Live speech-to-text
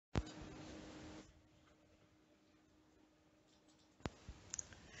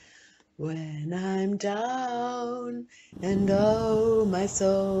When I'm down and oh my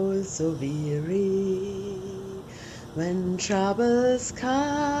soul so weary, when troubles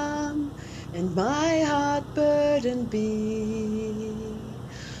come and my heart burdened be,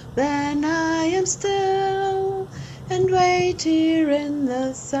 then I am still and wait here in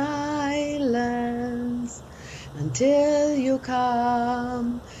the silence until you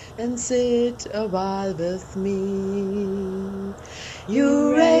come and sit a while with me.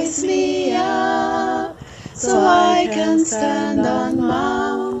 You raise me up so I can stand on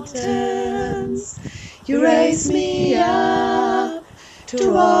mountains. You raise me up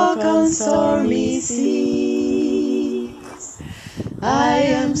to walk on stormy seas. I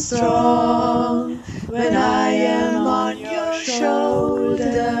am strong when I am on your shoulders.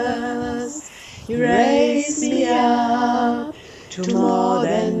 You raise me up to more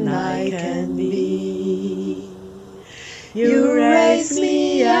than I can be. You raise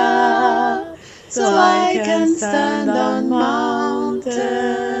me up so I can stand on mountains.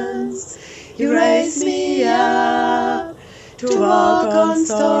 You raise me up to walk on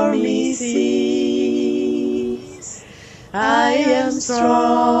stormy seas. I am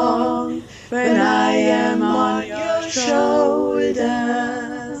strong when I am on your shoulders.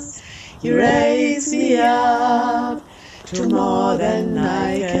 You raise me up to more than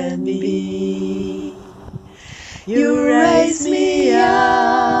I can be. You raise me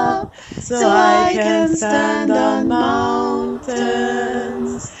up so I can stand on mountains.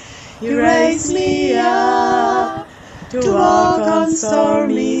 You raise me up to walk on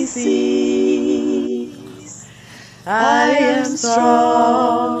stormy seas. I am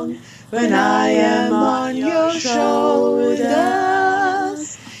strong when I am on your shoulders.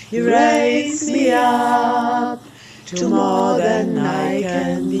 You raise me up to more than I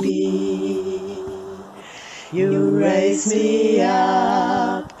can be. You raise me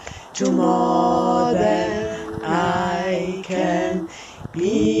up to more than I can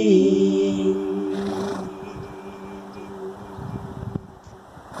be.